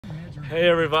Hey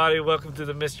everybody, welcome to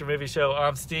the Mr. Movie Show.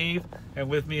 I'm Steve, and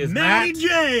with me is Matty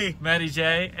J. Matty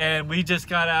J, and we just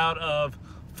got out of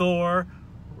Thor.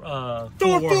 Thor.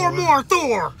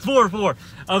 4.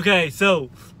 Okay, so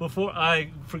before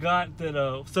I forgot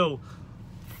that. So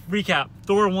recap.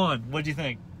 Thor 1. What'd you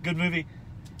think? Good movie.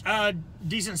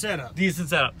 Decent setup. Decent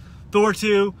setup. Thor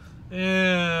 2.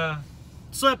 Yeah.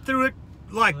 Slept through it.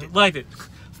 Liked it. Liked it.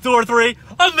 Thor 3.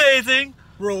 Amazing.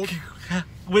 Rolled.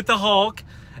 With the Hulk.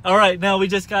 All right, now we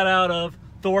just got out of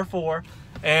Thor 4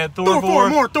 and Thor 4.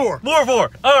 More Thor. More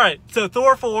Thor. All right, so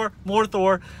Thor 4, more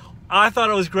Thor. I thought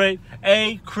it was great.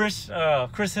 Chris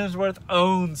Hemsworth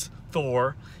owns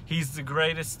Thor. He's the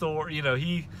greatest Thor. You know,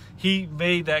 he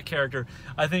made that character.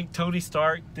 I think Tony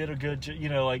Stark did a good job.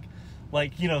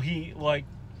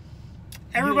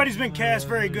 Everybody's been cast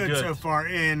very good so far,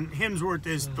 and Hemsworth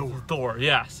is Thor. Thor,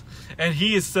 yes, and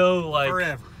he is so like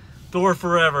Forever. Thor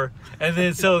forever. And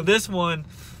then so this one,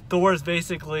 Thor is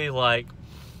basically like,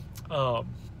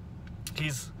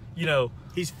 he's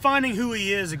finding who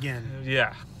he is again.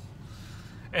 Yeah.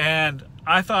 And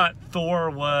I thought Thor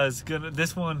was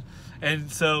this one,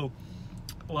 and so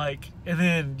and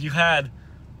then you had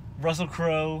Russell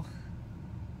Crowe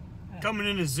Coming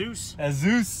in as Zeus.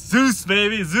 Zeus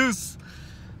baby, Zeus,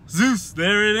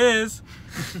 there it is.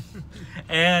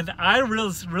 And I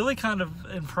was really kind of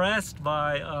impressed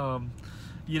by,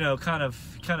 kind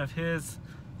of his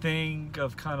thing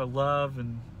of kind of love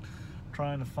and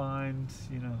trying to find,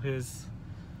 his.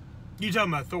 You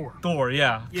talking about Thor? Thor,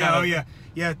 yeah. Yeah,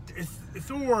 yeah.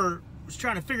 Thor was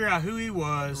trying to figure out who he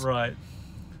was. Right.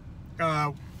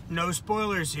 No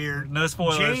spoilers here. No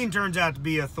spoilers. Jane turns out to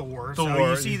be a Thor. So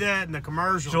you see that in the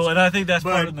commercials. Sure, and I think that's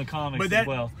part of the comics as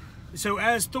well. So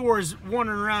as Thor's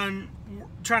wandering around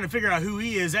trying to figure out who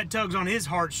he is, that tugs on his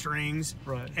heartstrings.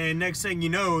 Right. And next thing you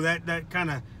know, that kind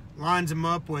of lines him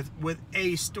up with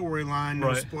a storyline.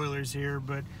 No spoilers here,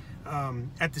 but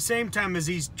at the same time as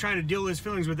he's trying to deal his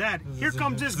feelings with that, here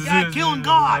comes this guy killing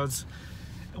gods.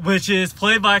 Which is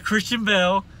played by Christian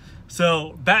Bale.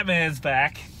 So Batman's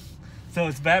back. So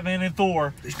it's Batman and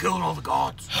Thor. He's killing all the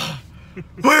gods.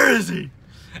 Where is he?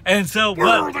 And so Where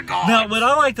are the gods? Now what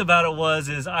I liked about it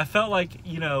is I felt like,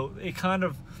 it kind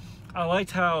of, I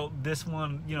liked how this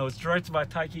one, it's directed by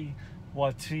Taika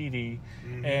Waititi,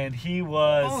 and he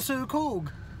was also Kog.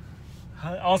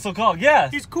 Yeah.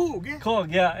 He's cool, yeah.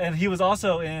 Kog, yeah, and he was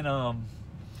also in oh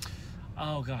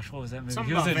gosh, what was that movie? Something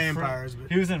He was about in vampires.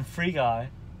 He was in Free Guy.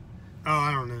 Oh,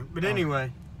 I don't know. But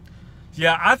anyway.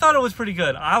 Yeah, I thought it was pretty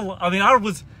good.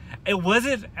 It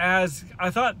wasn't as, I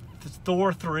thought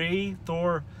Thor 3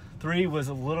 was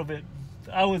a little bit,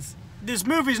 This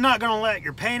movie's not going to let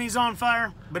your panties on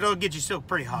fire, but it'll get you still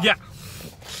pretty hot. Yeah.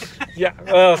 Yeah,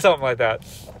 well, something like that.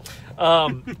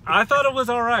 I thought it was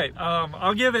all right.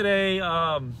 I'll give it a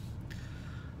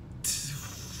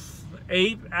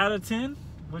 8 out of 10.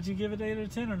 Would you give it 8 out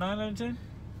of 10 or 9 out of 10?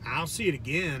 I'll see it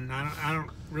again. I don't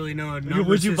really know a number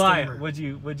Would you buy it? or... Would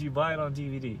you buy it on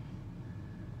DVD?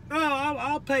 Oh,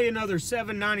 I'll pay another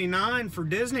 $7.99 for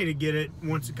Disney to get it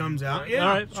once it comes out. Yeah,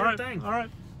 all right, sure thing. All right.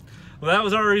 Well, that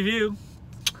was our review.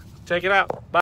 Check it out. Bye.